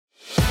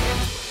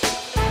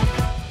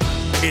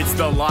It's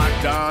the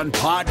Locked On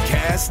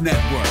Podcast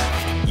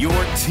Network, your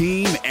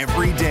team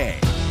every day.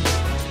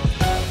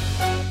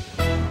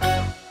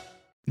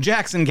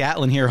 Jackson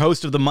Gatlin here,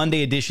 host of the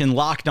Monday edition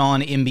Locked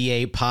On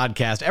NBA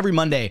podcast. Every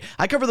Monday,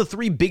 I cover the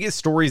three biggest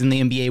stories in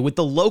the NBA with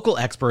the local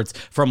experts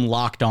from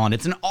Locked On.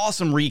 It's an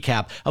awesome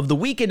recap of the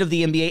weekend of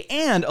the NBA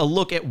and a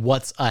look at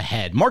what's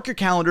ahead. Mark your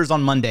calendars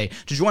on Monday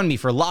to join me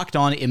for Locked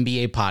On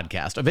NBA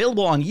podcast,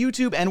 available on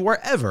YouTube and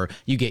wherever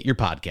you get your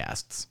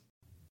podcasts.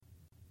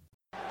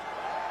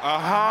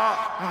 Yeah!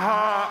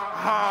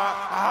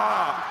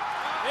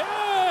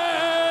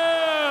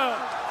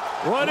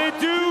 What it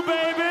do,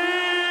 baby?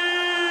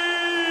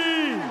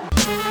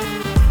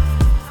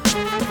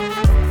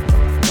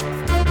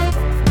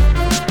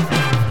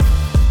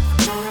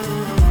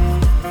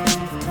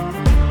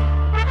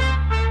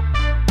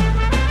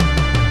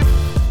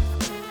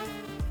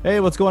 Hey,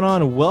 what's going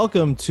on?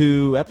 Welcome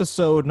to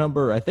episode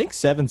number, I think,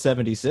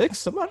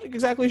 776. I'm not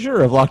exactly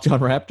sure, of Locked On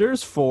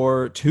Raptors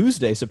for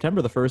Tuesday,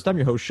 September the 1st. I'm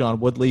your host,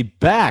 Sean Woodley,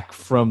 back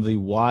from the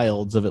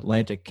wilds of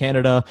Atlantic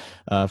Canada.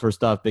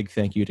 First off, big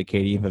thank you to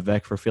Katie and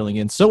Vivek for filling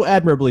in so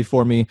admirably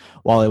for me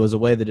while I was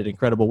away. They did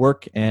incredible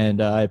work,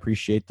 and I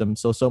appreciate them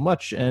so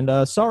much.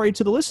 And sorry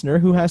to the listener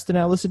who has to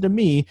now listen to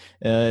me,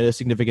 a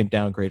significant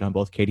downgrade on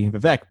both Katie and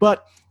Vivek.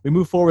 But we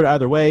move forward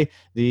either way.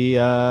 The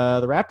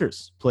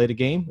Raptors played a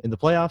game in the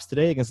playoffs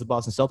today against the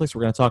Boston Celtics.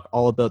 We're going to talk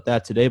all about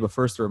that today. But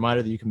first, a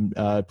reminder that you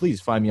can please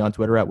find me on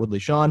Twitter at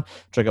WoodleySean.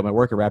 Check out my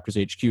work at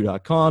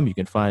RaptorsHQ.com. You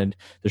can find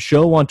the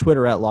show on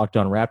Twitter at Locked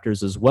On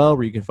Raptors as well,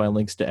 where you can find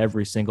links to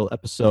every single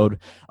episode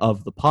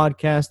of the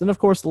podcast. And of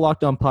course, the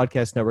Locked On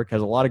Podcast Network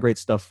has a lot of great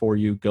stuff for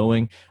you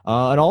going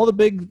on all the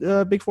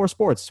big four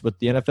sports. With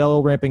the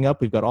NFL ramping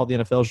up, we've got all the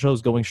NFL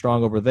shows going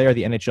strong over there.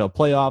 The NHL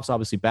playoffs,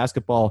 obviously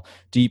basketball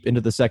deep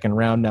into the second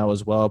round now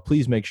as well.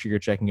 Please make sure you're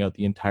checking out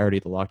the entirety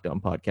of the Locked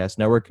On Podcast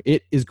Network.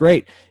 It is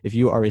great if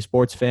you are a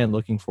sports fan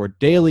looking for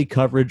daily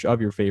coverage of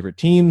your favorite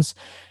teams.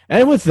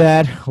 And with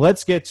that,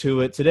 let's get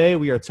to it. Today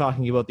we are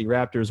talking about the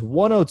Raptors'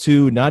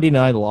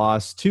 102-99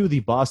 loss to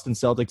the Boston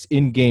Celtics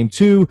in Game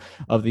 2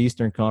 of the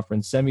Eastern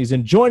Conference Semis.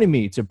 And joining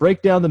me to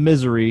break down the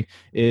misery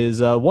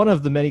is one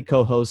of the many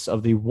co-hosts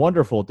of the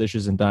wonderful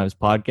Dishes and Dimes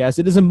podcast.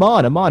 It is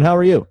Imman. Imman, how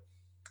are you?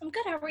 I'm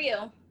good. How are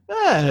you?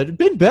 It'd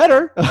been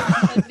better.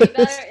 It'd be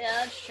better.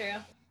 Yeah, that's true.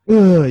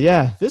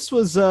 Yeah, this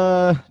was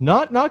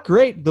not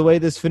great the way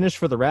this finished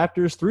for the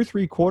Raptors. Through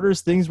three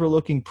quarters, things were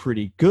looking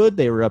pretty good.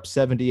 They were up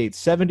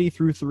 78-70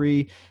 through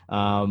three.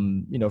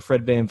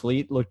 Fred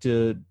VanVleet looked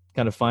to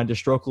kind of find his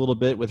stroke a little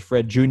bit with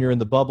Fred Jr. in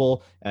the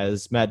bubble,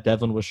 as Matt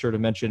Devlin was sure to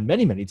mention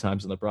many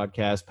times in the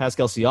broadcast.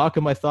 Pascal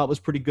Siakam, I thought, was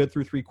pretty good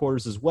through three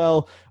quarters as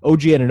well.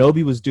 OG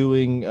Anunoby was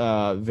doing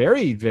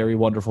very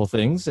wonderful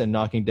things and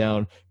knocking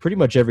down pretty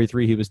much every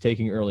three he was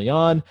taking early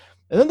on.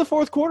 And then the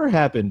fourth quarter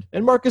happened,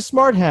 and Marcus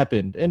Smart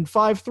happened, and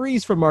 5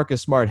 threes from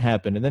Marcus Smart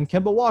happened, and then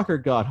Kemba Walker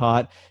got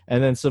hot,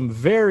 and then some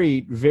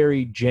very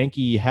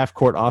janky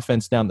half-court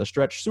offense down the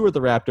stretch. So are the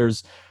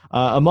Raptors.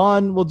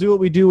 Imman, we'll do what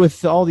we do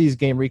with all these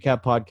game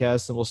recap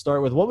podcasts, and we'll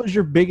start with, what was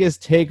your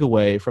biggest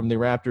takeaway from the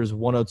Raptors'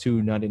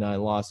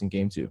 102-99 loss in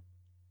Game 2?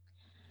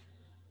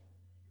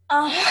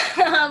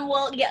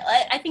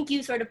 I think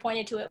you sort of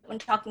pointed to it when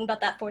talking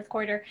about that fourth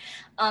quarter.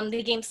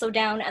 The game slowed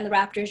down and the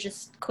Raptors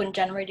just couldn't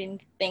generate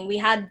anything. We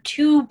had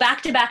 2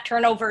 back-to-back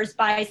turnovers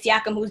by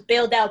Siakam, who was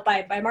bailed out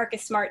by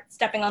Marcus Smart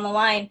stepping on the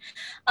line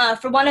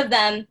for one of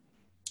them.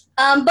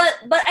 But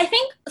I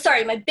think,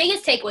 my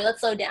biggest takeaway, let's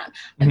slow down.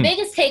 My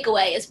biggest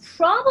takeaway is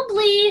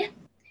probably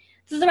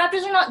the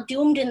Raptors are not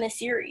doomed in this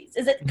series.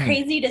 Is it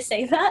crazy to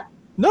say that?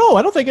 No,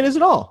 I don't think it is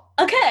at all.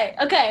 Okay.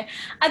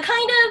 I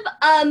kind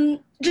of,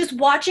 just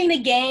watching the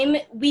game,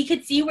 we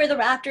could see where the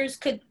Raptors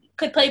could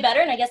play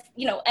better. And I guess,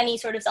 any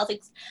sort of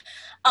Celtics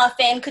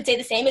fan could say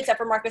the same, except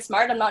for Marcus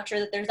Smart. I'm not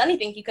sure that there's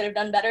anything he could have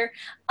done better.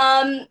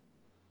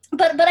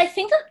 But I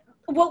think that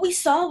what we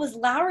saw was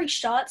Lowry's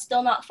shot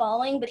still not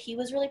falling, but he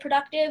was really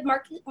productive.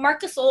 Marc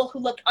Gasol, who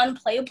looked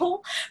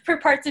unplayable for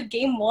parts of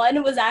Game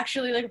 1, was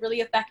actually really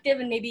effective,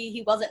 and maybe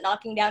he wasn't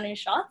knocking down his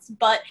shots.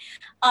 But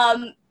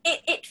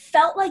it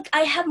felt like I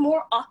have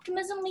more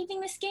optimism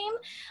leaving this game,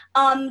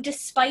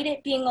 despite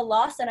it being a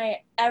loss than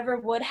I ever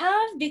would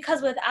have,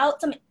 because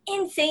without some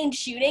insane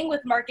shooting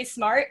with Marcus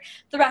Smart,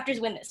 the Raptors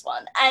win this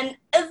one. And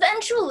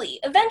eventually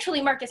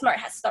Marcus Smart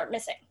has to start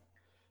missing.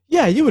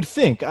 Yeah, you would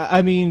think.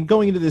 I mean,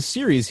 going into this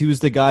series, he was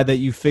the guy that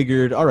you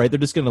figured, all right, they're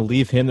just going to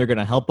leave him. They're going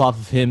to help off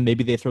of him.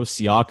 Maybe they throw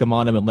Siakam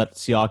on him and let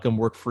Siakam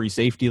work free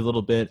safety a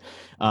little bit.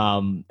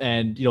 And,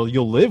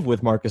 you'll live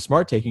with Marcus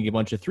Smart taking a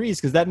bunch of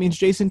threes, because that means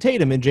Jason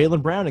Tatum and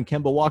Jaylen Brown and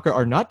Kemba Walker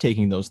are not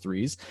taking those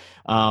threes.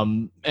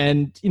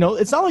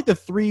 It's not like the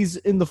threes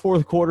in the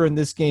fourth quarter in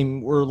this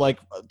game were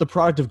the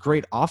product of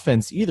great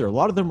offense either. A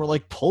lot of them were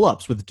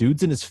pull-ups with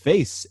dudes in his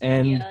face.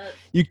 And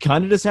you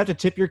kind of just have to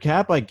tip your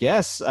cap, I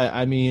guess.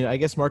 I mean, I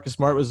guess Marcus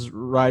Smart was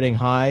riding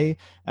high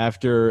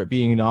after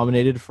being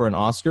nominated for an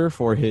Oscar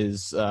for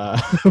his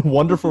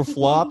wonderful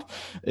flop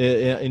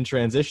in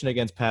transition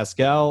against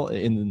Pascal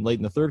late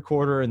in the third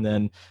quarter, and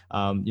then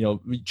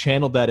we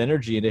channeled that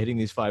energy into hitting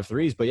these 5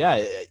 threes. But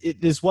yeah,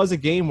 this was a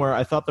game where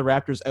I thought the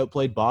Raptors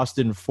outplayed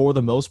Boston for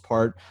the most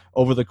part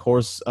over the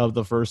course of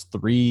the first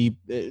three,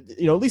 at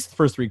least the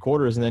first 3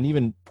 quarters, and then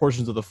even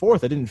portions of the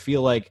fourth. I didn't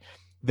feel like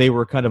they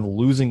were kind of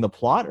losing the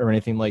plot or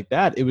anything like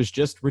that. It was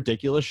just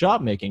ridiculous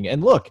shot making.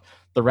 And look,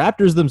 the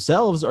Raptors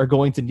themselves are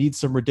going to need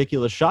some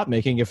ridiculous shot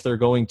making if they're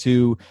going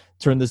to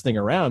turn this thing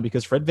around,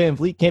 because Fred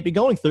VanVleet can't be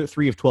going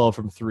 3 of 12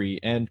 from 3,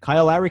 and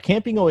Kyle Lowry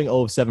can't be going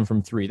 0 of 7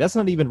 from 3. That's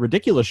not even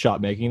ridiculous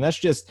shot making. That's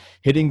just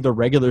hitting the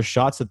regular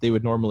shots that they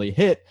would normally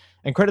hit.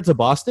 And credit to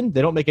Boston,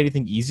 they don't make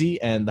anything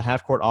easy, and the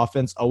half-court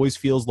offense always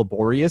feels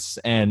laborious.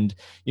 And,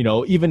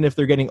 even if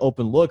they're getting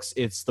open looks,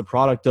 it's the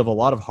product of a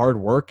lot of hard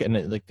work, and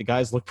the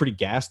guys look pretty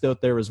gassed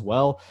out there as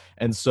well.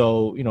 And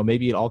so,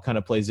 maybe it all kind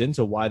of plays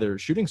into why they're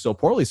shooting so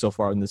poorly so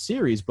far in the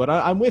series. But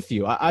I'm with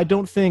you. I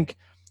don't think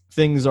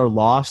things are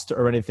lost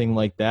or anything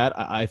like that.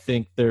 I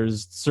think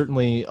there's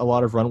certainly a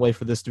lot of runway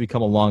for this to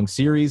become a long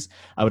series.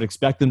 I would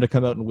expect them to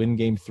come out and win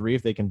game 3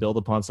 if they can build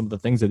upon some of the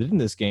things they did in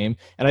this game.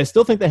 And I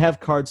still think they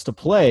have cards to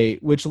play,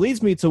 which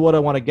leads me to what I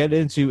want to get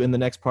into in the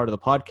next part of the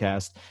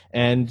podcast.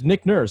 And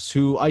Nick Nurse,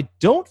 who I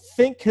don't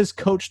think has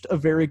coached a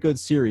very good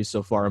series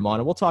so far, Imman,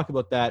 and we'll talk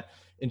about that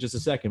in just a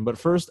second. But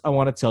first, I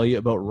want to tell you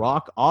about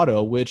Rock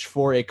Auto, which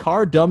for a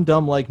car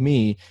dum-dum like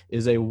me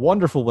is a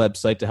wonderful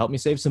website to help me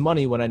save some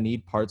money when I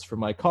need parts for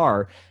my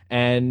car.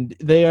 And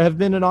they have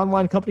been an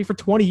online company for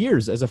 20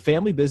 years as a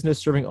family business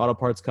serving auto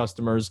parts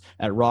customers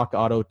at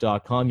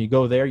rockauto.com. You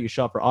go there, you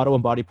shop for auto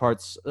and body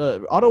parts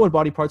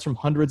from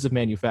hundreds of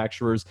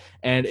manufacturers.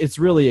 And it's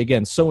really,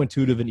 again, so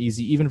intuitive and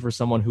easy, even for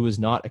someone who is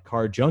not a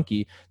car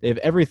junkie. They have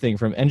everything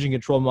from engine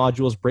control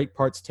modules, brake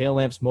parts, tail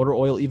lamps, motor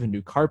oil, even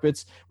new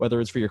carpets. Whether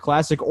it's for your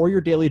classic or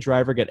your daily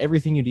driver, get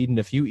everything you need in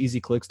a few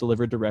easy clicks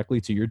delivered directly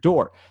to your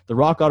door. The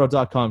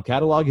rockauto.com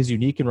catalog is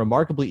unique and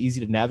remarkably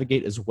easy to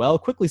navigate as well.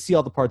 Quickly see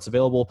all the parts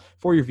available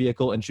for your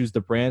vehicle and choose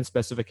the brand,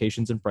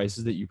 specifications, and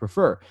prices that you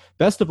prefer.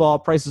 Best of all,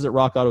 prices at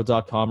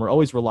rockauto.com are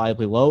always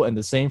reliably low, and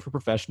the same for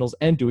professionals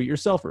and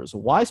do-it-yourselfers.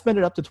 Why spend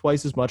it up to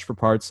twice as much for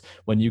parts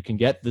when you can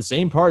get the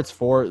same parts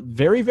for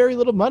very, very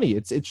little money?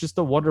 It's just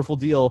a wonderful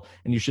deal,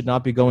 and you should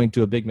not be going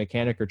to a big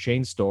mechanic or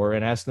chain store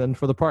and asking them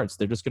for the parts.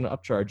 They're just going to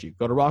upcharge you.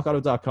 Go to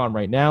rockauto.com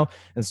right now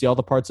and see all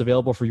the parts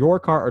available for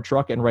your car or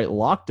truck, and write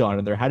Locked On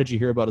in their How Did You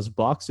Hear About Us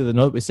box to the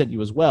note we sent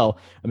you as well.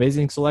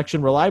 Amazing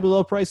selection, reliably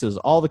low prices,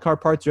 all the car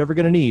parts you're ever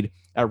going to need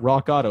at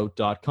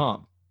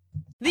rockauto.com.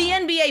 The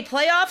NBA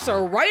playoffs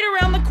are right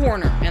around the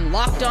corner, and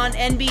Locked On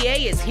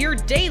NBA is here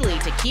daily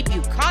to keep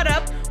you caught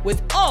up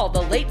with all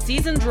the late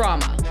season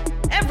drama.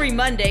 Every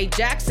Monday,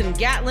 Jackson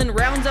Gatlin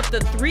rounds up the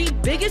 3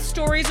 biggest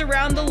stories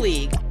around the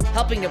league,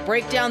 helping to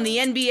break down the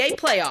NBA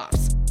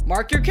playoffs.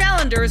 Mark your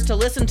calendars to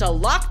listen to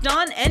Locked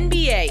On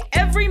NBA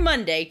every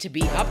Monday to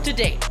be up to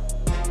date.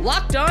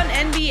 Locked On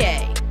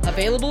NBA,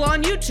 available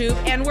on YouTube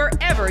and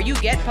wherever you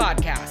get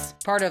podcasts.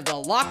 Part of the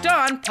Locked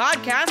On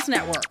Podcast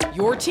Network,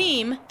 your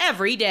team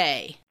every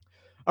day.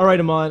 All right,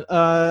 Imman,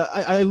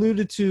 I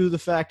alluded to the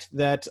fact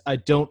that I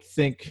don't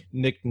think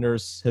Nick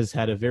Nurse has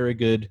had a very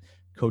good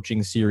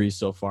coaching series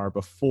so far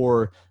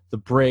before the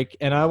break,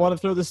 and I want to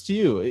throw this to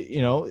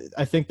you.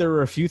 I think there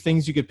were a few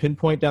things you could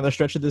pinpoint down the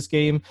stretch of this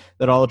game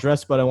that I'll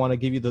address, but I want to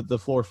give you the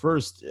floor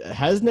first.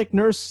 Has Nick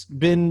Nurse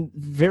been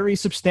very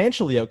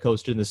substantially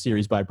outcoached in this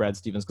series by Brad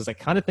Stevens? Because I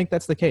kind of think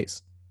that's the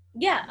case.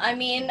 Yeah, I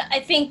mean,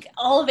 I think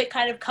all of it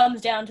kind of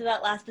comes down to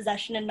that last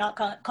possession and not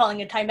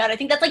calling a timeout. I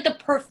think that's like the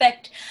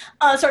perfect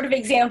sort of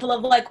example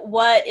of like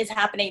what is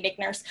happening, Nick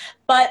Nurse.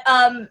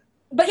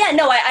 But yeah,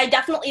 no, I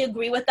definitely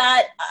agree with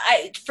that.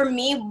 For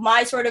me,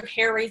 my sort of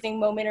hair-raising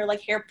moment or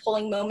like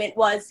hair-pulling moment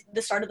was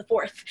the start of the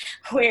fourth,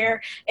 where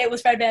it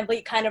was Fred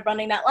VanVleet kind of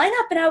running that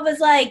lineup, and I was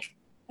like,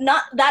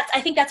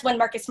 I think that's when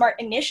Marcus Smart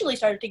initially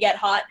started to get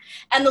hot,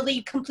 and the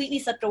league completely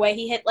slipped away.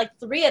 He hit like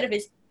 3 out of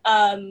his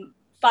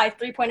 5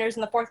 3-pointers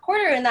in the fourth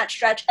quarter in that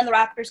stretch, and the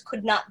Raptors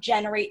could not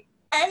generate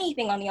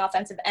anything on the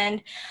offensive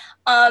end.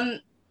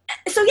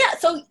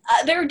 So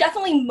there were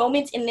definitely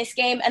moments in this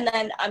game, and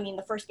then I mean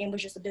the first game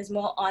was just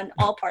abysmal on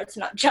all parts,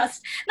 not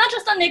just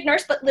on Nick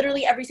Nurse, but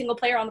literally every single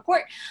player on the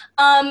court.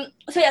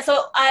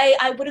 So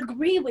I would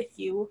agree with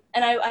you,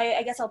 and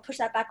I guess I'll push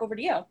that back over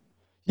to you.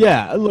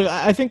 Yeah, look,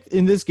 I think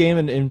in this game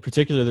and in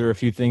particular, there are a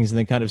few things, and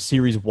then kind of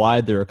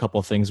series-wide, there are a couple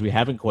of things we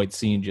haven't quite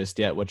seen just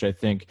yet, which I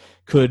think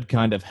could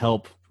kind of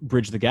help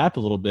bridge the gap a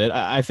little bit.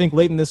 I think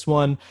late in this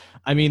one,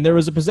 I mean, there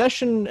was a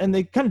possession, and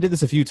they kind of did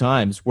this a few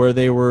times, where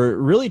they were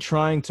really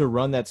trying to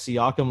run that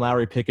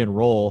Siakam-Lowry pick and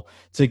roll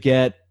to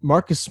get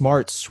Marcus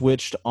Smart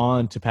switched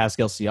on to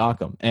Pascal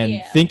Siakam,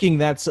 and thinking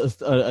that's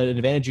an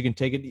advantage you can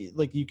take it,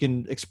 like you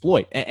can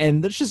exploit,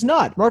 and that's just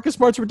not. Marcus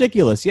Smart's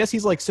ridiculous. Yes,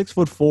 he's like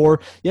 6'4".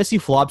 Yes, he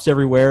flops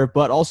everywhere,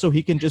 but also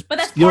he can just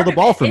steal the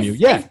ball from you.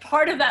 Yeah, it's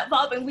part of that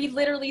flop, and we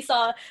literally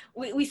saw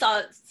we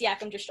saw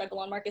Siakam just struggle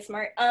on Marcus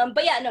Smart.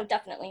 But yeah, no,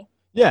 definitely.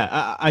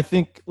 Yeah, I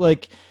think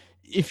like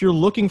if you're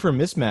looking for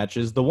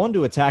mismatches, the one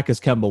to attack is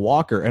Kemba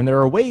Walker, and there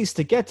are ways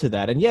to get to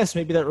that. And yes,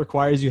 maybe that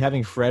requires you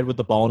having Fred with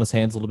the ball in his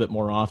hands a little bit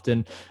more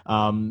often.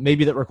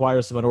 Maybe that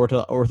requires some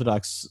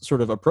unorthodox sort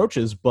of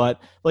approaches,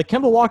 but like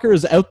Kemba Walker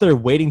is out there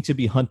waiting to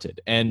be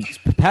hunted, and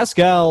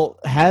Pascal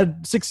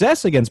had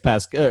success against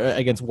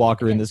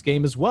Walker in this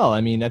game as well.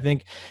 I mean, I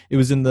think it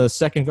was in the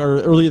second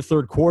or early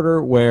third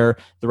quarter where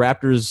the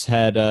Raptors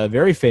had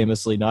very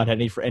famously not had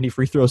any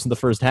free throws in the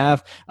first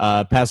half.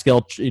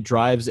 Pascal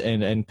drives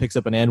and picks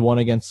up an and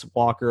one against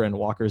Walker, and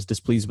Walker is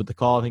displeased with the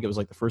call. I think it was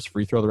like the first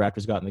free throw the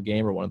Raptors got in the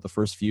game, or one of the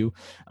first few.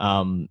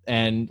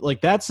 And like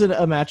that's a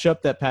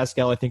matchup that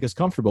Pascal, I think, is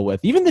comfortable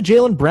with. Even the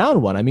Jaylen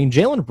Brown one. I mean,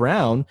 Jaylen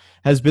Brown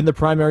has been the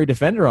primary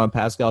defender on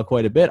Pascal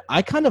quite a bit.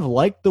 I kind of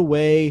like the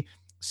way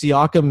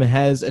Siakam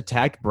has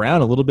attacked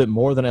Brown a little bit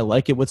more than I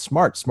like it with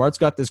Smart. Smart's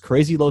got this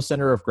crazy low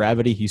center of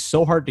gravity. He's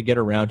so hard to get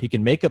around. He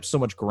can make up so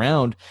much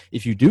ground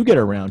if you do get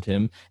around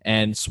him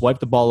and swipe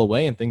the ball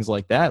away and things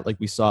like that, like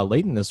we saw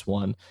late in this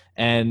one.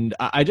 And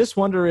I just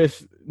wonder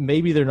if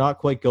maybe they're not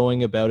quite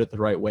going about it the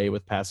right way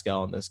with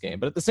Pascal in this game.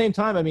 But at the same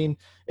time, I mean,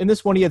 in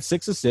this one, he had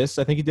 6 assists.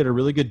 I think he did a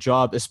really good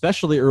job,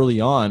 especially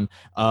early on,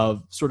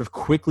 of sort of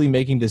quickly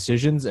making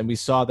decisions. And we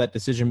saw that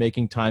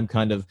decision-making time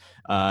kind of,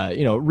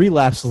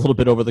 relapse a little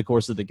bit over the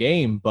course of the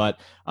game.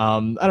 But I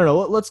don't know.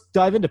 Let's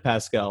dive into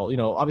Pascal.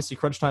 Obviously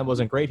crunch time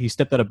wasn't great. He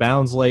stepped out of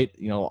bounds late.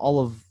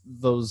 All of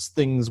those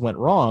things went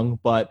wrong.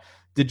 But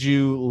did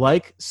you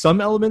like some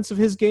elements of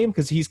his game?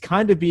 Because he's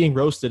kind of being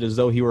roasted as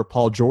though he were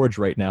Paul George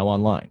right now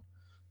online.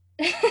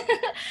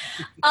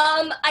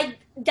 I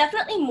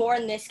definitely more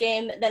in this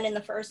game than in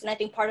the first, and I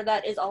think part of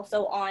that is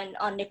also on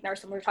Nick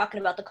Nurse when we were talking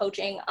about the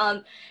coaching.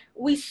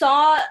 We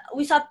saw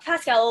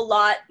Pascal a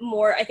lot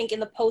more, I think,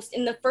 in the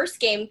first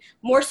game,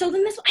 more so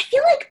than this one. I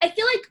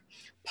feel like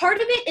part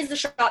of it is the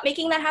shot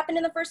making that happened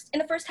in the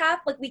first half.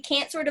 Like, we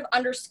can't sort of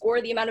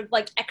underscore the amount of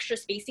like extra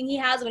spacing he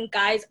has when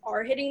guys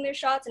are hitting their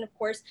shots. And of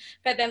course,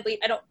 Fred VanVleet,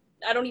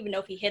 I don't even know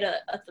if he hit a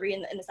 3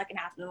 in the second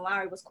half, and then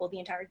Lowry was cold the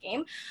entire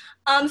game.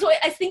 So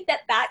I think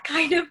that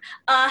kind of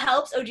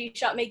helps. OG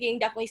shot making,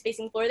 definitely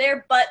spacing the floor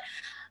there. But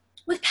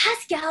with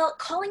Pascal,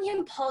 calling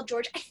him Paul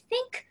George, I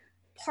think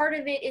part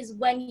of it is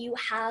when you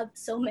have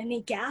so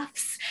many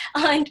gaffes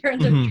in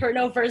terms of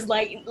turnovers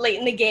late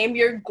in the game,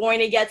 you're going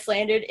to get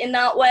slandered in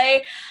that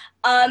way.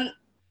 And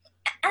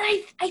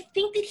I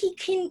think that he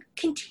can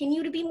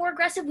continue to be more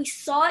aggressive. We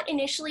saw it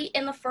initially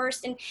in the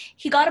first, and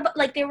he got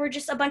there were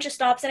just a bunch of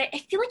stops, and I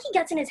feel like he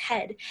gets in his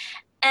head,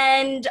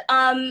 and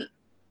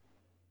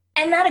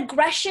that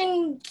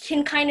aggression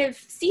can kind of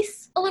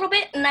cease a little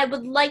bit, and I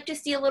would like to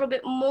see a little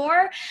bit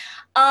more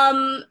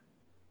from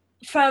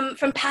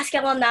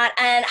Pascal on that.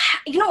 And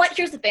you know what?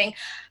 Here's the thing.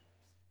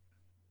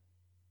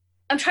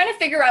 I'm trying to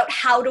figure out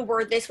how to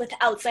word this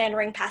without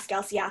slandering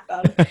Pascal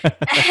Siakam.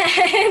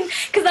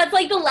 Because that's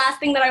like the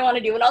last thing that I want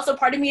to do. And also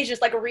part of me is just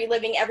like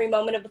reliving every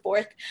moment of the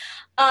fourth.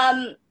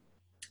 I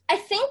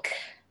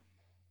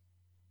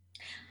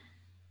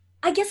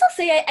guess I'll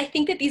say I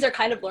think that these are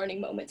kind of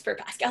learning moments for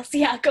Pascal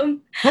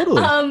Siakam.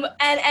 Totally. And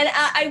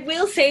I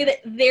will say that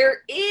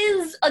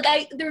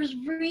there's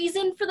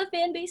reason for the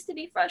fan base to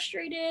be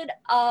frustrated.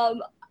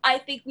 I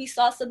think we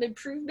saw some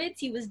improvements.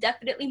 He was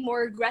definitely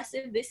more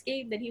aggressive this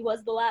game than he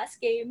was the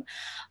last game.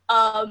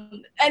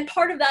 And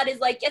part of that is,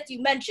 like, as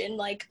you mentioned,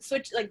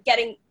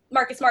 getting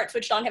Marcus Smart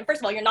switched on him.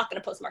 First of all, you're not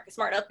going to post Marcus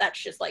Smart up.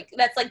 That's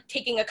like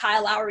taking a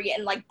Kyle Lowry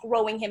and like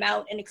growing him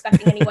out and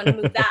expecting anyone to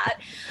move that.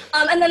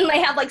 And then I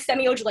have like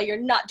Semi Ojeleye. You're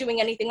not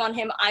doing anything on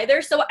him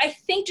either. So I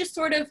think just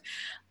sort of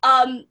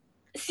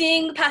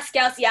seeing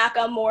Pascal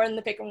Siakam more in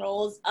the pick and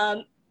rolls,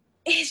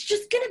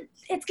 it's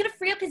gonna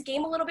free up his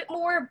game a little bit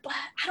more, but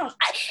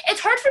it's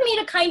hard for me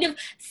to kind of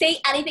say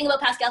anything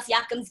about Pascal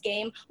Siakam's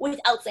game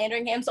without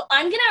slandering him, so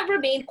I'm gonna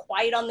remain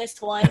quiet on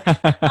this one,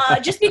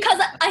 just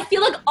because I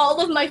feel like all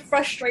of my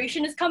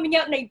frustration is coming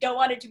out, and I don't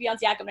want it to be on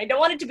Siakam. I don't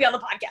want it to be on the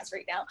podcast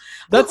right now.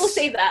 We'll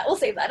save that.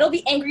 It'll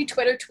be angry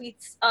Twitter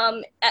tweets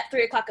at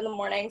 3:00 in the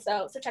morning,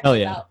 so check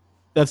it out.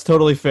 That's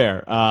totally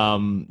fair.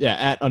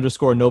 At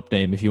 _nope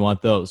name if you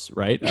want those,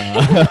 right?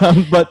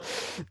 But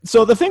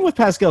so the thing with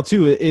Pascal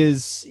too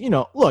is,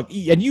 look,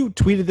 and you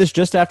tweeted this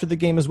just after the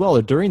game as well,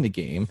 or during the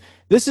game.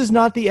 This is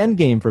not the end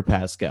game for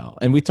Pascal.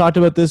 And we talked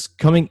about this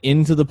coming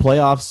into the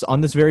playoffs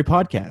on this very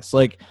podcast.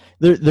 Like,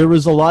 there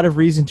was a lot of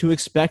reason to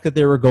expect that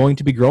there were going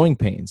to be growing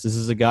pains. This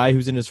is a guy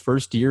who's in his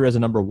first year as a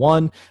number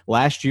one.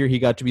 Last year, he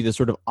got to be this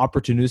sort of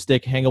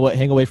opportunistic, hang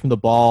away from the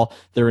ball.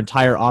 Their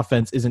entire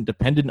offense isn't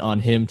dependent on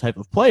him type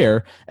of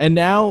player. And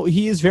now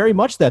he is very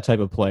much that type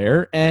of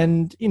player.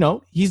 And,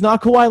 he's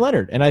not Kawhi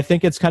Leonard. And I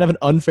think it's kind of an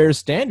unfair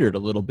standard a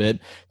little bit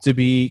to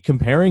be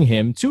comparing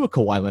him to a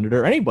Kawhi Leonard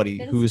or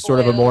anybody who's sort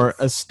of a more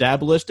established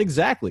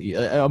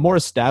a more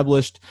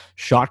established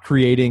shot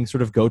creating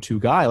sort of go-to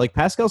guy. Like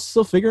Pascal's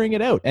still figuring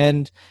it out.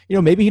 And,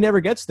 maybe he never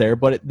gets there,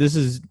 but this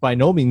is by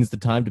no means the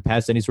time to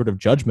pass any sort of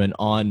judgment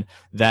on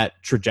that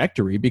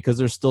trajectory because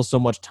there's still so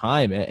much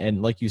time.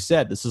 And like you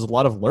said, this is a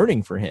lot of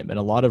learning for him and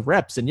a lot of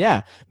reps. And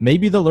yeah,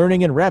 maybe the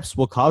learning and reps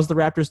will cause the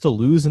Raptors to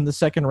lose in the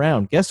second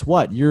round. Guess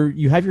what?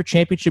 You have your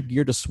championship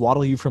gear to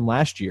swaddle you from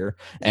last year.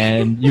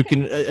 And you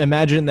can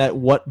imagine that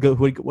what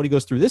he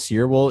goes through this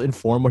year will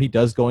inform what he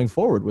does going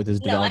forward with his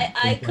development.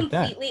 I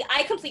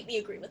completely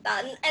agree with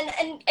that.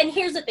 And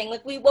here's the thing,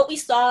 like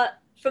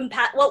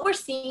what we're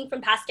seeing from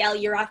Pascal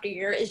year after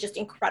year is just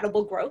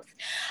incredible growth.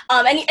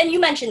 And you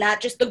mentioned that,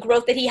 just the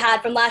growth that he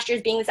had from last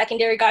year's being the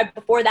secondary guy,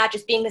 before that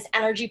just being this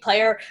energy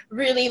player,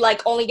 really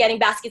like only getting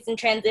baskets in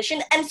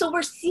transition. And so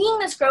we're seeing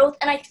this growth,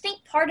 and I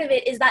think part of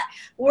it is that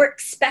we're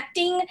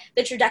expecting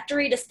the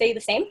trajectory to stay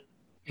the same.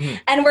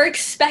 And we're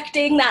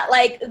expecting that,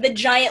 like, the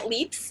giant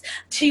leaps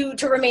to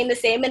remain the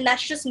same, and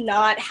that's just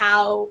not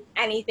how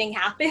anything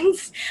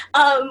happens.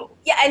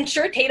 And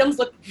sure, Tatum's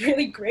look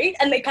really great,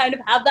 and they kind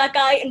of have that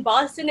guy in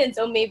Boston, and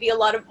so maybe a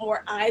lot of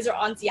more eyes are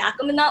on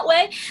Siakam in that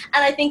way.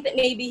 And I think that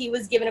maybe he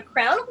was given a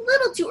crown a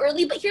little too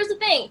early, but here's the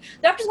thing.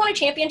 The Raptors won a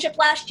championship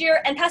last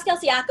year, and Pascal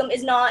Siakam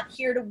is not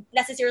here to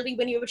necessarily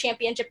win you a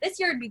championship this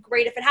year. It'd be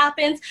great if it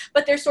happens,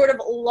 but there's sort of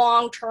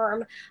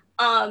long-term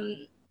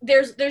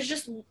there's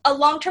just a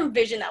long-term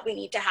vision that we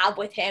need to have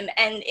with him,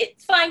 and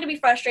it's fine to be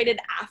frustrated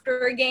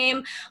after a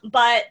game,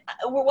 but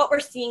what we're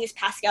seeing is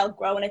Pascal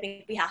grow, and I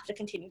think we have to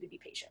continue to be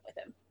patient with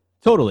him.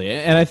 Totally.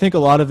 And I think a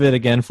lot of it,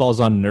 again, falls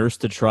on Nurse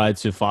to try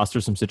to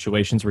foster some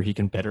situations where he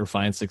can better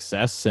find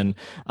success. And,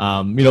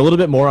 a little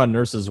bit more on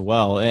Nurse as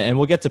well. And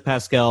we'll get to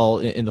Pascal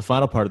in the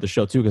final part of the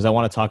show, too, because I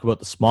want to talk about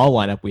the small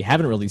lineup we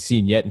haven't really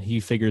seen yet, and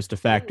he figures to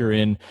factor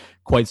in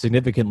quite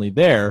significantly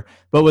there.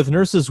 But with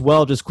Nurse as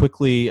well, just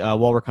quickly,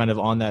 while we're kind of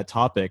on that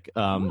topic,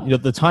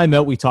 the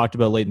timeout we talked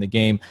about late in the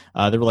game,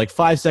 there were like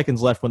 5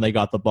 seconds left when they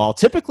got the ball.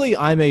 Typically,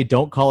 I'm a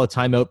don't call a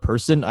timeout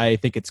person. I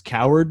think it's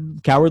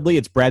cowardly.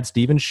 It's Brad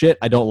Stevens shit.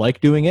 I don't like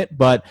doing it.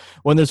 But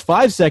when there's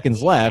 5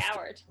 seconds left,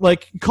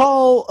 like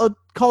call a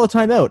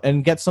timeout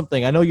and get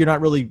something. I know you're not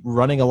really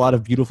running a lot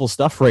of beautiful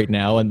stuff right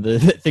now, and the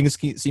things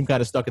seem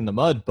kind of stuck in the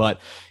mud, but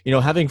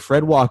having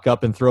Fred walk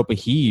up and throw up a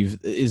heave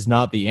is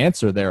not the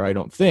answer there, I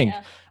don't think.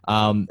 Yeah.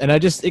 And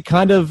it's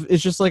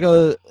just like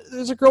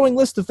there's a growing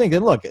list of things.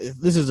 And look,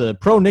 this is a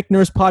pro Nick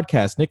Nurse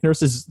podcast. Nick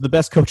Nurse is the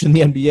best coach in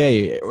the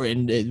NBA,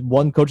 and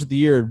won Coach of the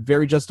Year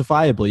very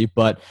justifiably,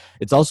 but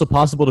it's also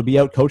possible to be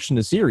out-coached in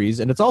a series,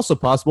 and it's also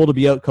possible to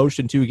be out-coached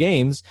in 2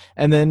 games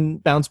and then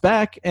bounce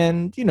back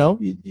and,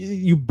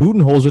 you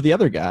bootenholes with the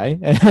other guy,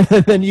 and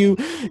then you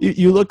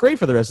look great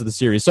for the rest of the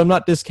series. So I'm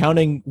not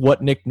discounting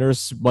what Nick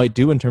Nurse might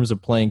do in terms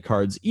of playing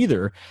cards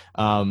either.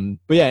 But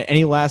yeah,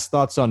 any last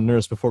thoughts on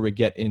Nurse before we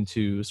get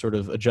into sort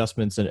of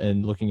adjustments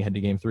and looking ahead to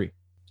game 3?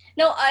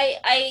 No,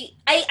 I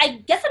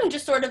guess I'm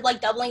just sort of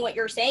like doubling what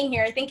you're saying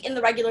here. I think in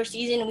the regular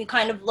season, we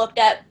kind of looked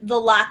at the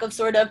lack of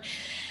sort of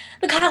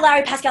the Kyle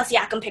Lowry, Pascal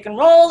Siakam pick and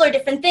roll, or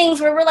different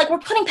things where we're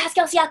putting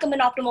Pascal Siakam in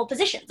optimal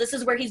positions. This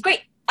is where he's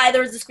great,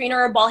 either as a screener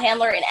or a ball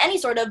handler in any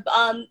sort of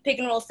pick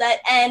and roll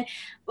set. And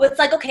it's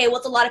like, okay, well,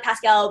 it's a lot of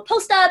Pascal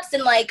post-ups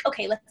and like,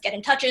 okay, let's get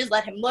in touches,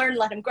 let him learn,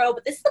 let him grow.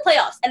 But this is the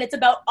playoffs, and it's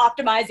about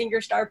optimizing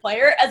your star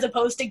player as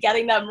opposed to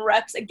getting them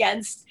reps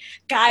against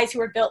guys who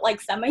are built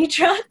like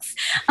semi-trucks.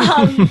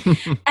 And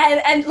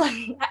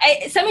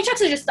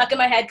semi-trucks are just stuck in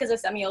my head because of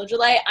Semi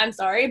Ojeleye. I'm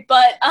sorry.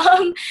 But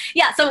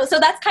yeah, so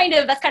that's kind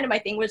of my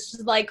thing, which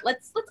is like,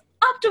 let's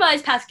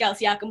optimize Pascal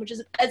Siakam, which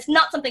is it's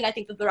not something I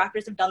think that the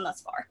Raptors have done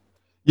thus far.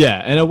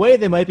 Yeah, and a way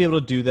they might be able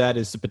to do that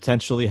is to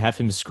potentially have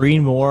him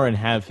screen more and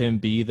have him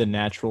be the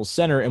natural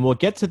center. And we'll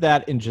get to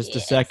that in just a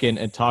second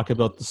and talk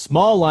about the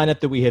small lineup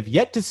that we have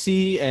yet to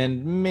see,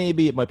 and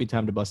maybe it might be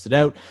time to bust it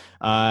out.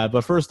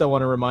 But first, I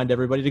want to remind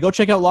everybody to go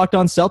check out Locked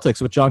On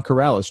Celtics with John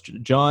Corrales.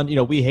 John,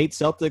 we hate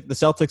the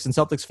Celtics and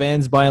Celtics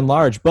fans by and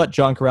large, but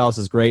John Corrales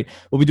is great.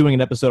 We'll be doing an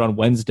episode on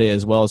Wednesday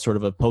as well as sort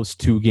of a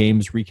post-2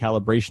 games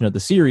recalibration of the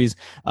series.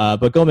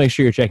 But go make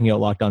sure you're checking out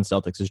Locked On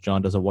Celtics, as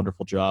John does a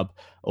wonderful job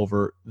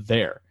over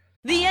there.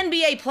 The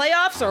NBA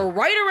playoffs are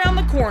right around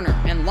the corner,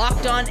 and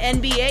Locked On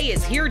NBA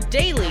is here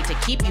daily to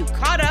keep you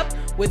caught up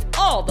with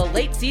all the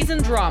late season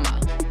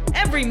drama.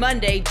 Every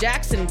Monday,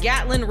 Jackson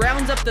Gatlin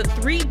rounds up the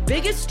 3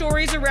 biggest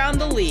stories around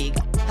the league,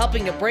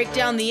 helping to break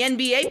down the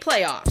NBA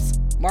playoffs.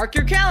 Mark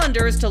your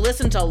calendars to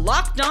listen to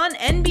Locked On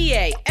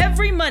NBA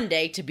every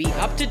Monday to be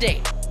up to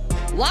date.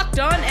 Locked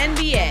On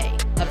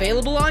NBA,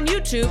 available on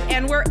YouTube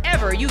and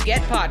wherever you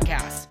get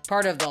podcasts.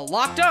 Part of the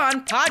Locked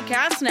On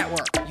Podcast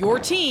Network, your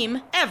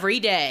team every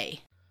day.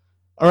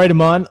 All right,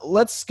 Imman,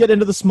 let's get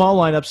into the small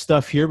lineup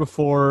stuff here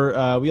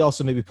before we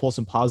also maybe pull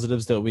some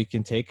positives that we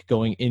can take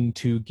going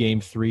into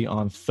game 3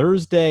 on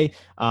Thursday.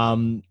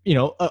 One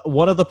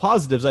of the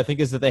positives, I think,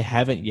 is that they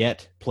haven't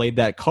yet played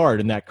that card,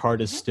 and that card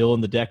is still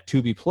in the deck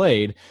to be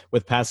played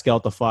with Pascal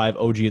at the 5,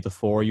 OG at the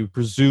 4. You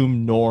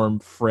presume Norm,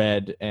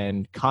 Fred,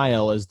 and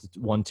Kyle as the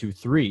 1, 2,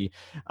 3.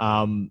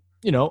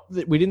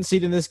 we didn't see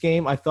it in this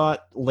game. I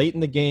thought late in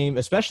the game,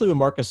 especially when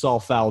Marc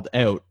Gasol fouled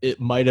out, it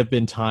might have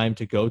been time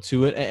to go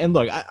to it. And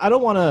look, I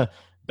don't want to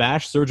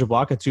bash Serge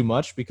Ibaka too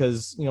much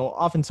because,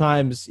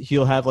 oftentimes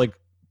he'll have like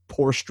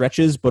poor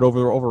stretches, but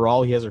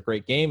overall he has a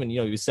great game. And, he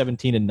was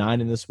 17 and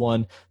 9 in this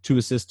one, 2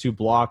 assists, 2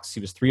 blocks. He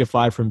was 3 of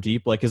 5 from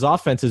deep. Like his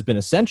offense has been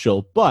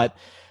essential, but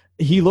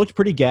he looked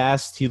pretty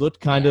gassed. He looked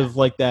kind of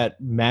like that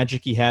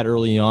magic he had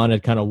early on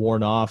had kind of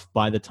worn off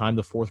by the time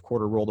the fourth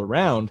quarter rolled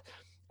around.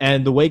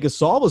 And the way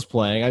Gasol was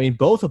playing, I mean,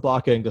 both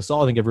Ibaka and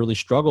Gasol, I think, have really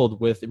struggled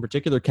with, in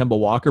particular, Kemba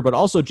Walker, but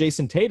also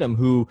Jason Tatum,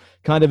 who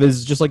kind of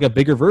is just like a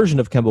bigger version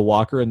of Kemba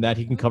Walker in that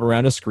he can come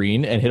around a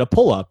screen and hit a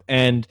pull-up.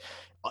 And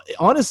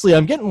honestly,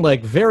 I'm getting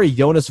like very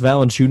Jonas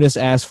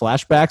Valanciunas-ass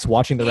flashbacks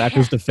watching the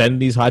Raptors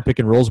defend these high pick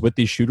and rolls with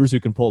these shooters who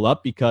can pull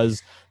up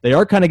because they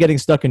are kind of getting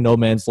stuck in no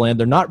man's land.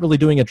 They're not really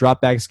doing a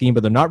drop back scheme,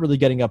 but they're not really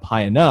getting up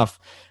high enough.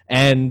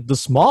 And the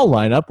small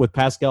lineup with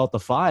Pascal at the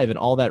 5 and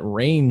all that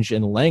range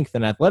and length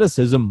and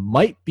athleticism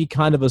might be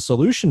kind of a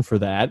solution for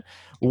that.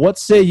 What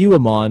say you,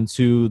 Imman,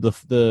 to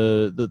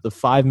the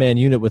 5-man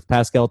unit with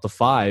Pascal at the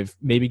 5,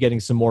 maybe getting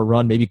some more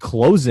run, maybe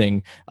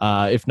closing,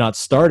 if not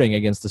starting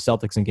against the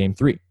Celtics in Game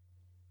 3?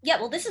 Yeah,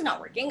 well, this is not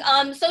working.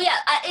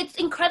 It's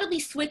incredibly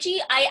switchy.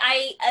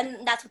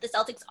 And that's what the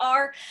Celtics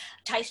are.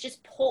 Tice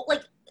just pulled,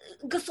 like,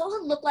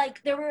 Gasol looked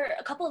like there were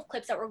a couple of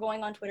clips that were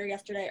going on Twitter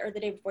yesterday or the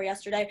day before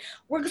yesterday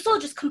where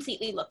Gasol just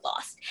completely looked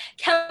lost.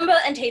 Kemba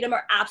and Tatum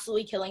are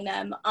absolutely killing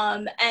them.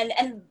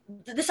 And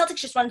the Celtics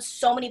just run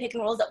so many pick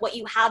and rolls that what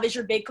you have is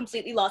your big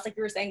completely lost, like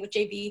you were saying with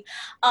JV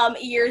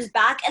years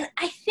back. And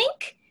I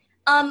think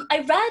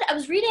I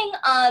was reading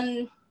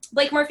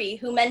Blake Murphy,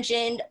 who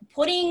mentioned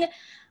putting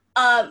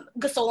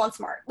Gasol on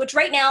Smart, which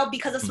right now,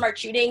 because of Smart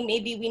shooting,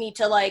 maybe we need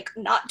to like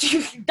not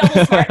do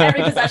double Smart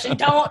every possession.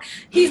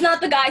 He's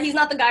not the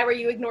guy where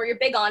you ignore your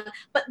big on.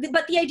 But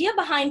the idea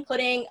behind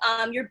putting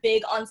your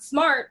big on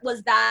Smart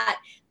was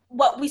that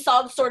what we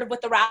saw sort of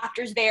with the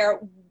Raptors there,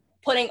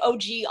 putting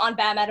OG on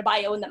Bam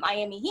Adebayo in the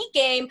Miami Heat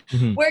game,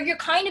 where you're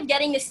kind of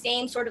getting the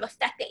same sort of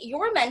effect that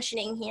you're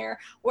mentioning here,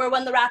 where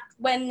when the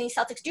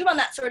Celtics do run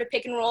that sort of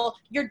pick and roll,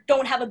 you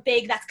don't have a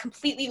big that's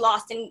completely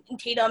lost in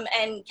Tatum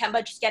and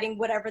Kemba just getting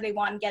whatever they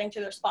want and getting to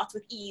their spots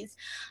with ease.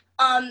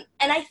 And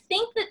I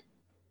think that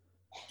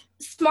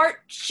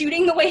Smart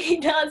shooting the way he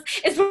does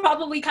is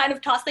probably kind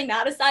of tossing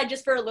that aside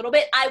just for a little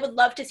bit. I would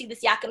love to see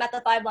this Siakam at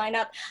the 5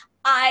 lineup.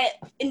 I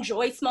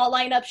enjoy small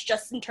lineups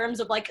just in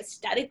terms of like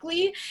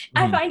aesthetically.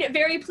 I find it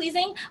very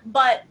pleasing.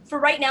 But for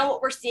right now,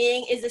 what we're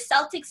seeing is the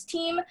Celtics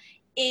team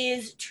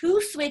is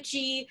too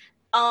switchy.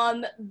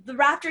 The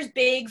Raptors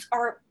bigs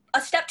are a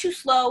step too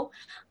slow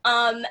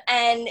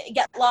and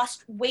get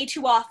lost way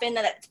too often.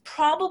 That it's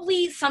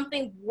probably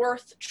something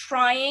worth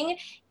trying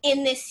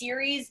in this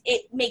series.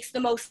 It makes the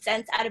most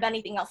sense out of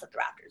anything else that the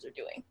Raptors are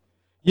doing.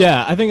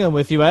 Yeah, I think I'm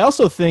with you. I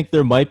also think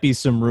there might be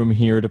some room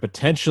here to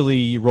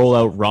potentially roll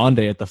out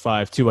Rondé at the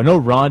 5 too. I know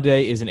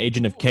Rondé is an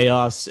agent of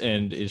chaos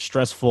and is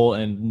stressful,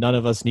 and none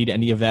of us need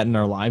any of that in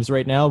our lives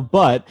right now,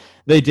 but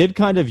they did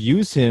kind of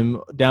use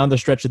him down the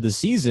stretch of the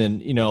season,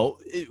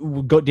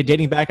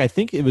 dating back, I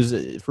think it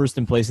was first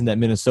in place in that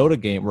Minnesota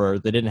game where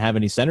they didn't have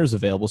any centers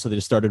available, so they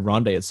just started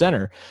Rondé at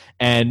center.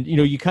 And,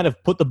 you kind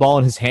of put the ball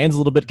in his hands a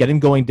little bit, get him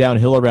going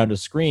downhill around a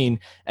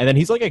screen, and then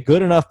he's like a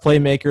good enough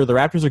playmaker. The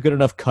Raptors are good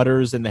enough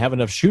cutters, and they have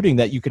enough shooting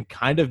that you can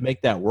kind of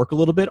make that work a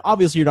little bit.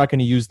 Obviously, you're not going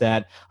to use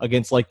that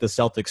against like the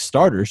Celtics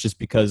starters just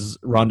because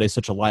Rondé is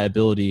such a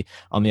liability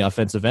on the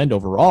offensive end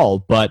overall.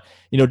 But,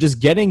 just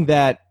getting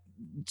that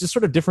just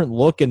sort of different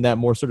look and that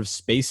more sort of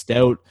spaced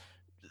out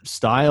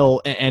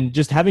style and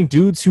just having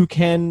dudes who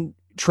can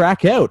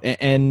track out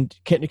and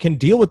can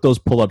deal with those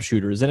pull-up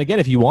shooters. And again,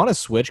 if you want to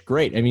switch,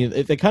 great. I mean,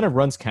 it kind of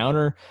runs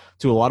counter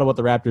to a lot of what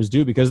the Raptors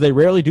do because they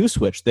rarely do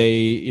switch.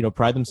 They,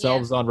 pride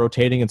themselves on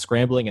rotating and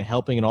scrambling and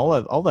helping and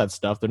all that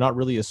stuff. They're not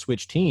really a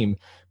switch team,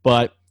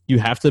 but you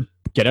have to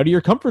get out of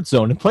your comfort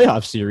zone in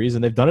playoff series,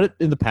 and they've done it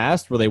in the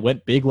past where they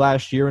went big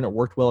last year and it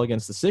worked well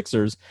against the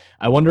Sixers.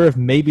 I wonder if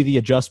maybe the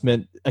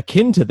adjustment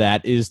akin to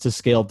that is to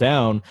scale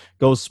down,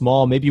 go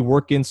small, maybe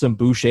work in some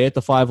Boucher at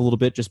the 5 a little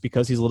bit just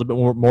because he's a little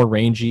bit more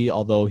rangy,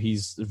 although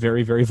he's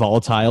very, very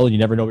volatile and you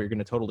never know what you're going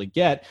to totally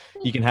get.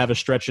 You can have a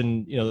stretch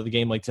in the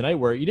game like tonight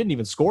where he didn't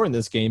even score in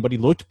this game, but he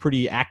looked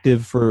pretty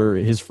active for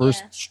his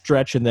first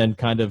stretch and then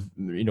kind of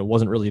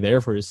wasn't really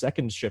there for his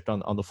second shift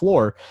on the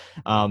floor.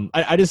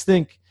 I just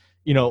think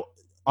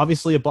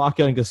obviously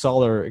Ibaka and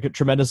Gasol are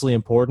tremendously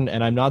important,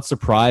 and I'm not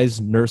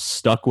surprised Nurse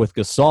stuck with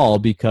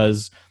Gasol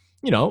because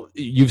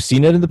you've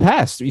seen it in the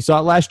past. You saw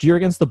it last year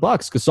against the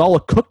Bucks. Gasol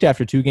looked cooked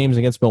after 2 games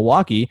against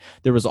Milwaukee.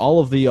 There was all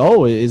of the,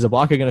 is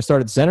Ibaka going to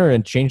start at center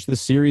and change the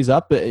series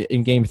up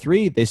in Game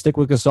 3? They stick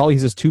with Gasol.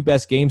 He's his 2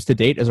 best games to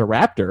date as a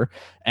Raptor,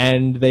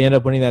 and they end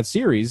up winning that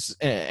series.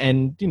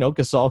 And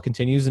Gasol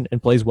continues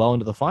and plays well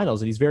into the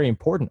finals, and he's very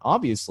important,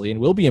 obviously, and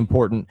will be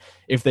important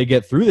if they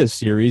get through this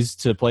series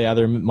to play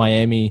either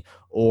Miami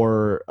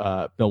or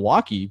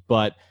Milwaukee.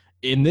 But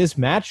in this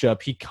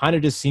matchup, he kind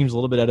of just seems a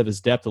little bit out of his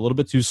depth, a little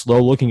bit too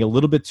slow, looking a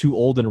little bit too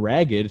old and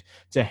ragged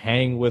to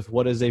hang with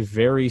what is a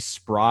very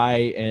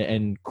spry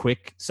and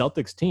quick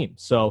Celtics team.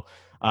 So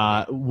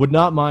would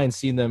not mind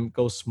seeing them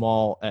go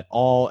small at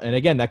all. And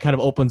again, that kind of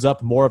opens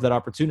up more of that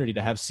opportunity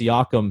to have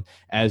Siakam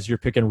as your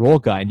pick and roll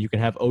guy. And you can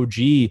have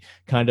OG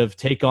kind of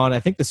take on, I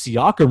think, the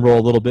Siakam role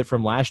a little bit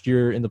from last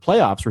year in the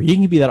playoffs, where he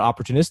can be that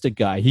opportunistic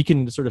guy. He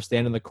can sort of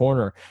stand in the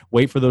corner,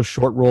 wait for those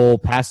short roll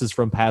passes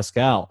from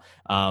Pascal,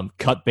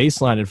 cut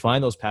baseline and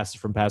find those passes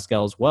from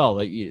Pascal as well.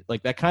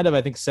 Like that kind of,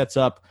 I think, sets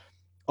up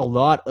a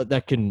lot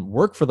that can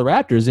work for the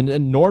Raptors,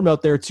 and Norm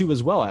out there too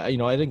as well. I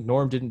think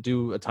Norm didn't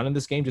do a ton in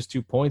this game, just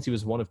 2 points. He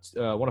was one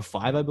of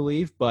five, I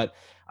believe, but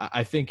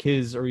I think he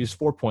was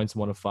 4 points,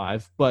 1 of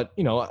 5. But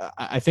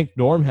I think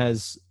Norm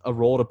has a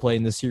role to play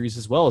in this series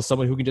as well, as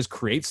someone who can just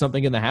create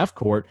something in the half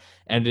court.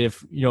 And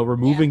if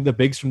removing the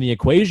bigs from the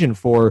equation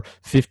for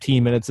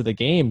 15 minutes of the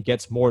game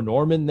gets more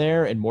Norm in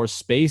there and more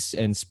space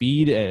and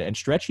speed and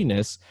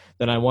stretchiness,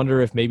 then I wonder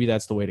if maybe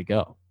that's the way to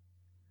go.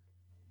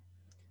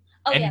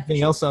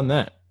 Anything else on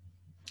that?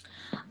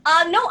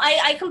 No,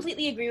 I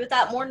completely agree with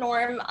that. More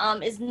Norm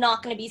is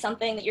not going to be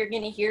something that you're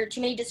going to hear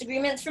too many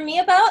disagreements from me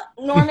about.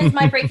 Norm is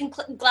my breaking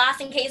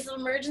glass in case of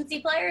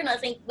emergency player, and I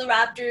think the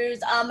Raptors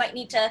might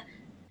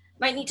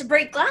need to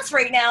break glass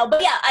right now.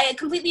 But yeah, I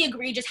completely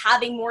agree. Just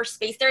having more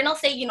space there, and I'll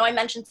say, I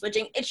mentioned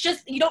switching. It's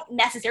just you don't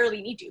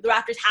necessarily need to. The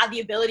Raptors have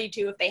the ability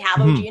to if they have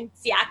OG and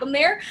Siakam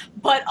there,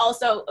 but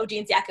also OG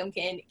and Siakam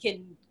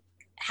can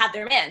have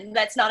their man.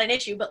 That's not an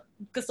issue, but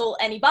Gasol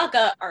and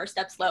Ibaka are a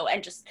step slow,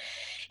 and just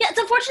it's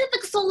unfortunate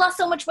that Gasol lost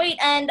so much weight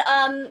and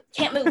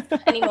can't move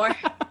anymore.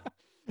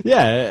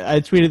 Yeah, I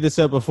tweeted this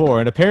out before,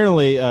 and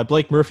apparently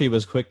Blake Murphy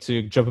was quick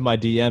to jump in my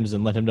DMs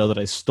and let him know that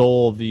I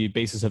stole the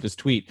basis of his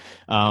tweet.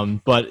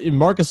 But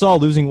Marc Gasol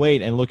losing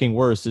weight and looking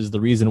worse is the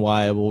reason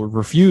why I will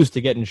refuse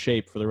to get in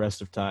shape for the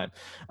rest of time.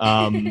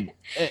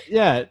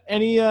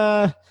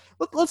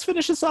 Let's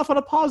finish this off on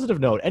a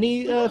positive note.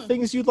 Any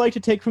things you'd like to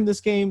take from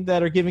this game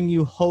that are giving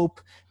you hope,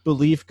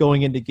 belief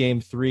going into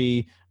Game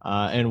 3,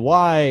 and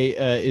why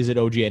is it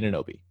OG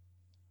Anunoby?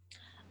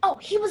 Oh,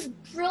 he was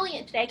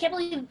brilliant today. I can't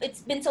believe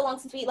it's been so long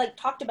since we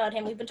talked about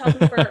him. We've been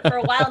talking for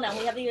a while now.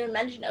 We haven't even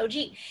mentioned OG.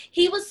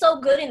 He was so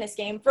good in this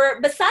game.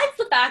 Besides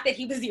the fact that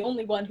he was the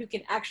only one who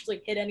can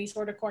actually hit any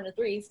sort of corner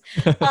threes.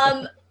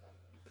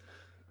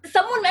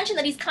 Someone mentioned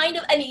that he's kind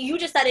of, and you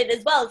just said it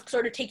as well,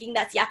 sort of taking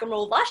that Siakam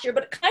role of last year,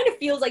 but it kind of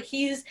feels like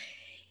he's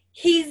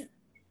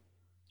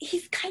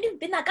kind of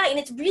been that guy, and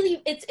it's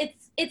really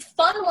it's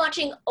fun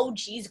watching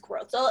OG's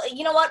growth. So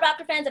you know what,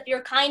 Raptor fans, if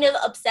you're kind of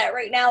upset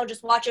right now,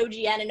 just watch OG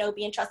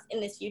Anunoby and trust in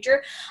this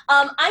future.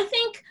 I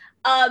think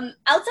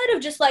outside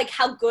of just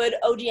how good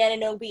OG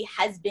Anunoby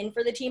has been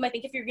for the team, I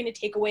think if you're going to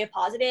take away a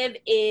positive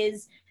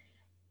is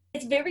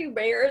it's very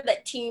rare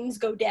that teams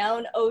go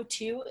down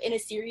 0-2 in a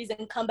series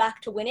and come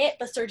back to win it,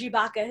 but Serge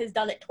Ibaka has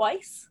done it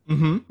twice.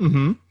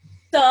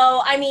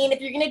 So, I mean, if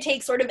you're going to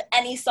take sort of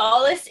any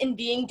solace in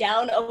being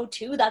down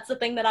 0-2, that's the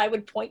thing that I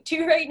would point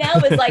to right now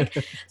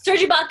is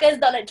Serge Ibaka has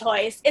done it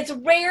twice. It's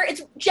rare.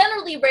 It's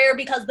generally rare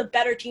because the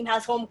better team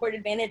has home court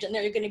advantage and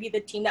they're going to be the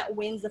team that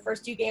wins the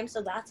first 2 games.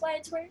 So that's why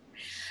it's rare.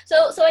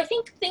 So I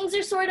think things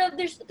are sort of,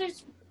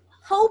 there's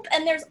hope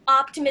and there's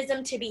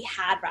optimism to be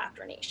had,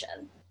 Raptor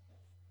Nation.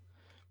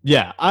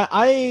 Yeah,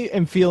 I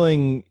am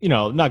feeling,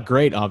 not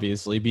great,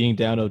 obviously. Being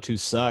down 0-2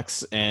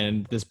 sucks,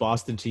 and this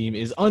Boston team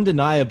is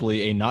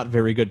undeniably a not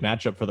very good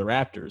matchup for the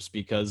Raptors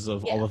because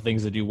of all the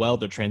things they do well.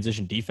 Their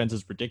transition defense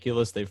is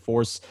ridiculous. They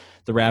force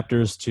the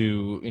Raptors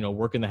to,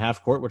 work in the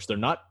half court, which they're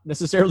not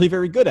necessarily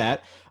very good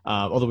at,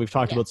 although we've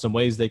talked about some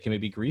ways they can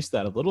maybe grease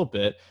that a little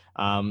bit.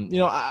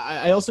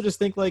 I also just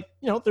think, they're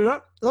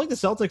not like the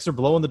Celtics are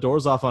blowing the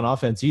doors off on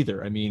offense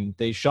either. I mean,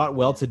 they shot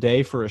well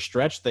today for a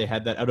stretch. They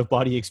had that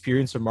out-of-body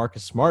experience from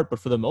Marcus Smart, but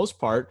for the most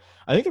part,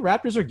 I think the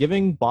Raptors are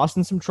giving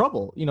Boston some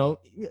trouble.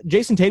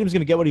 Jason Tatum's going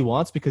to get what he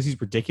wants because he's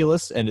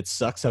ridiculous, and it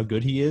sucks how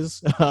good he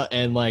is,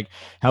 and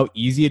how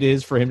easy it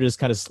is for him to just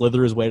kind of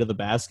slither his way to the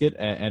basket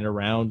and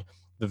around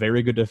the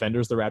very good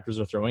defenders the Raptors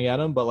are throwing at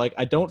him. But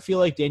I don't feel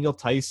like Daniel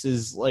Tice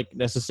is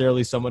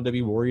necessarily someone to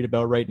be worried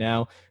about right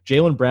now.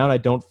 Jaylen Brown, I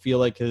don't feel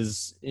like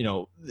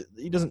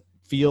he doesn't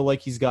feel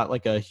like he's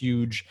got a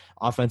huge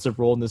offensive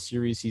role in this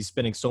series. He's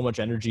spending so much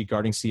energy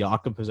guarding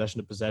Siakam possession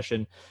to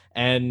possession.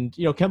 And,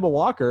 Kemba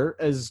Walker,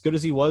 as good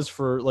as he was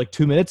for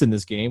 2 minutes in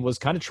this game, was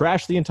kind of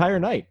trashed the entire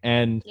night.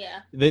 And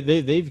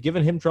they've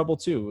given him trouble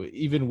too,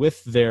 even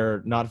with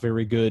their not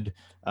very good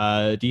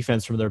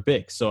defense from their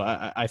bigs. So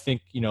I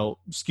think,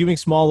 skewing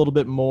small a little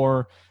bit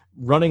more,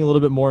 running a little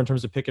bit more in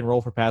terms of pick and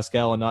roll for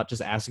Pascal and not just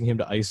asking him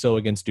to ISO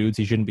against dudes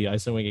he shouldn't be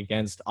ISOing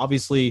against.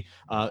 Obviously,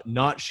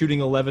 not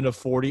shooting 11 of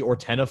 40 or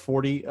 10 of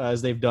 40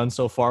 as they've done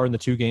so far in the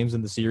 2 games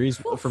in the series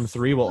from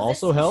 3 will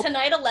also help.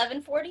 Tonight,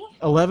 11-40?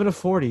 11 of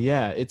 40,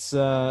 yeah. It's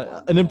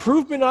an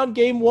improvement on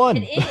game 1.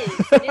 It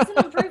is. It is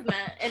an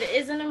improvement. It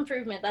is an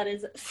improvement. That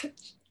is...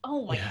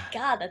 Oh my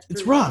God, that's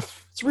brutal. It's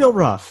rough. It's real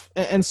rough.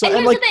 And so, and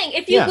here's the thing: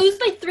 if you lose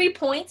by 3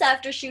 points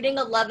after shooting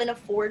 11 of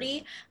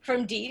 40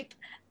 from deep,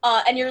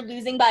 and you're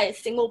losing by a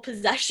single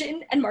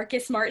possession, and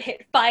Marcus Smart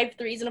hit 5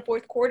 threes in the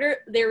fourth quarter,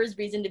 there is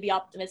reason to be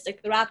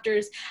optimistic. The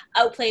Raptors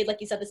outplayed,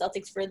 like you said, the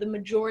Celtics for the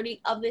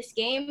majority of this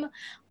game,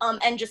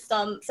 and just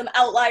some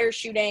outlier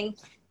shooting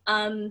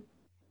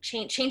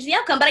change the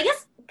outcome. But I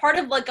guess part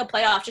of like a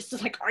playoff, just to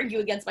like argue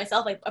against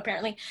myself,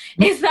 apparently,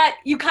 is that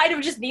you kind of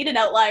just need an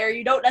outlier.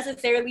 You don't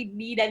necessarily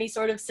need any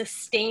sort of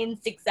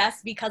sustained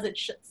success because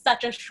it's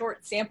such a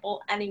short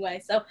sample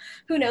anyway. So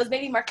who knows?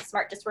 Maybe Marcus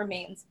Smart just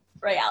remains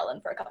Ray Allen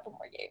for a couple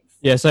more games.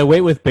 Yes, I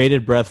wait with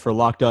bated breath for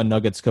Locked On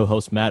Nuggets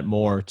co-host Matt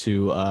Moore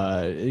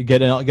to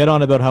get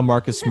on about how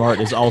Marcus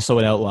Smart is also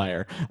an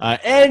outlier.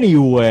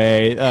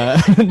 Anyway,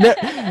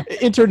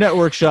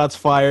 inter-network shots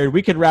fired.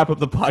 We could wrap up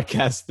the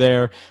podcast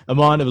there.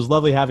 Imman, it was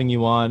lovely having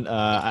you on.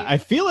 I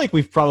feel like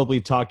we've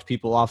probably talked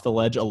people off the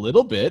ledge a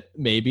little bit,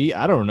 maybe.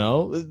 I don't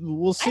know.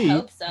 We'll see. I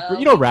hope so.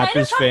 You know, I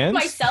Raptors fans.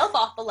 Myself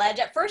off the ledge.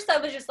 At first, I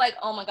was just like,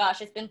 "Oh my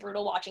gosh, it's been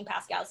brutal watching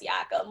Pascal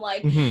Siakam."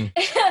 Like,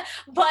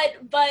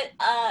 but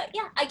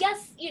yeah, I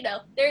guess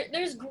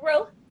there's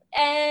growth,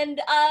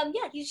 and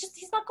he's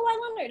not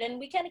Kawhi Leonard, and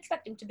we can't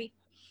expect him to be.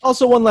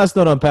 Also, one last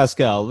note on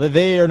Pascal.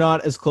 They are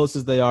not as close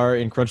as they are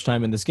in crunch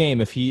time in this game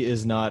if he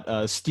is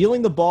not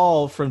stealing the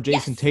ball from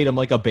Jason Tatum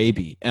like a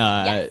baby.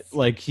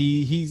 Like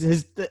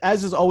he's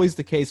as is always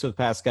the case with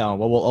Pascal.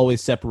 What will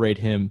always separate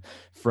him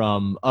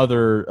from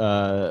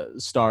other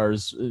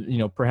stars,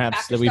 perhaps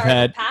Factor that we've stars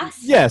had.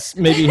 past. Yes,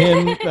 maybe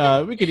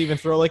him. We could even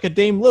throw like a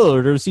Dame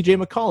Lillard or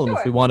CJ McCollum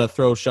if we want to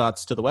throw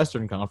shots to the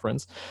Western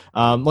Conference.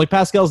 Like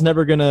Pascal's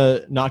never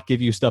gonna not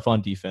give you stuff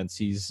on defense.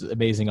 He's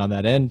amazing on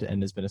that end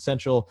and has been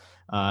essential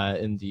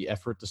in the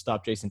effort to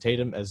stop Jason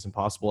Tatum, as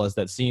impossible as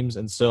that seems.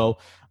 And so,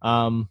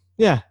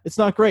 it's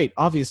not great,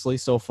 obviously,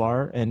 so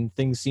far, and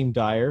things seem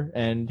dire.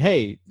 And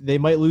hey, they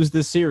might lose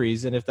this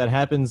series, and if that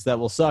happens, that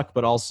will suck.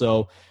 But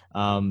also,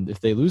 if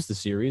they lose the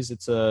series,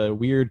 it's a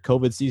weird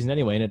COVID season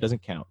anyway, and it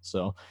doesn't count.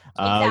 So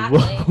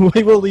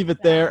we will leave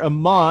it there.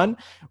 Imman,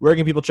 where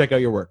can people check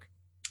out your work?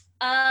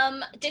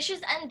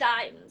 Dishes and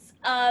Dimes.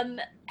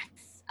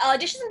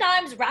 Dishes and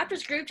Dimes,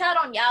 Raptors group chat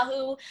on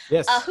Yahoo.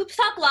 Yes. Hoops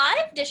Talk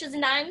Live, Dishes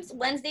and Dimes,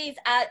 Wednesdays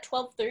at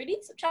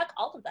 12:30. So check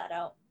all of that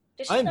out.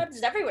 Dishes and Dimes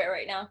is everywhere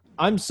right now.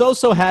 I'm so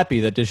happy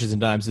that Dishes and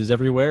Dimes is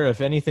everywhere.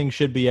 If anything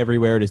should be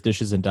everywhere, it is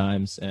Dishes and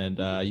Dimes, and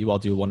you all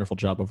do a wonderful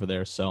job over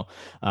there. So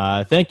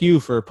thank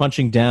you for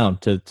punching down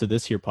to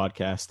this here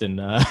podcast, and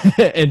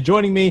and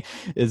joining me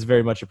is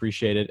very much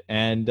appreciated.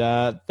 And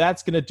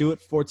that's going to do it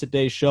for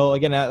today's show.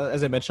 Again,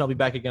 as I mentioned, I'll be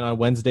back again on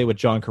Wednesday with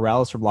John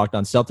Corrales from Locked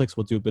On Celtics.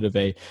 We'll do a bit of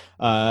a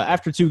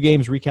after 2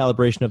 games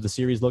recalibration of the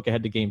series, look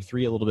ahead to Game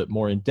 3 a little bit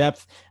more in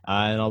depth,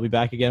 and I'll be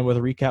back again with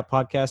a recap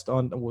podcast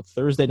on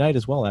Thursday night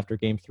as well after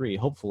Game 3,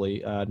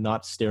 hopefully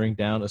not staring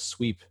down a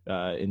sweep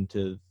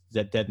into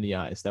dead in the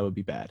eyes. That would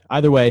be bad.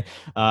 Either way,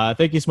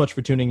 thank you so much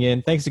for tuning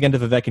in. Thanks again to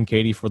Vivek and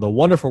Katie for the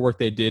wonderful work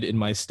they did in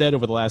my stead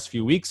over the last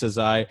few weeks as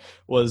I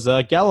was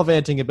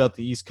gallivanting about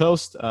the East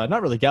Coast.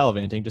 Not really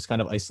gallivanting, just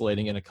kind of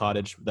isolating in a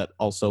cottage that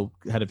also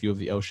had a view of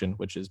the ocean,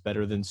 which is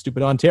better than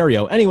stupid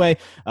Ontario. Anyway,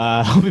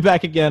 I'll be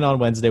back again on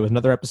Wednesday with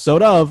another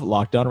episode of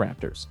Locked On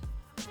Raptors.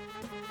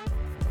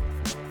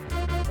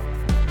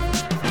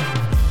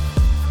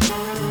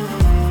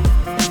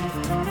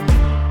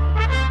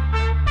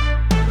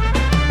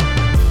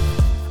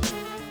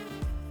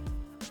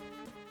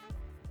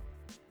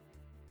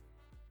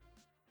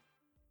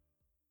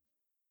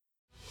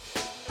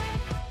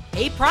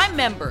 Hey, Prime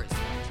members,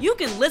 you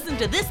can listen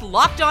to this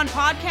Locked On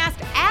podcast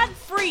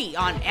ad-free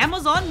on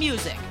Amazon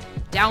Music.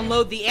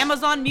 Download the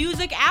Amazon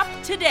Music app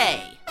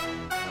today.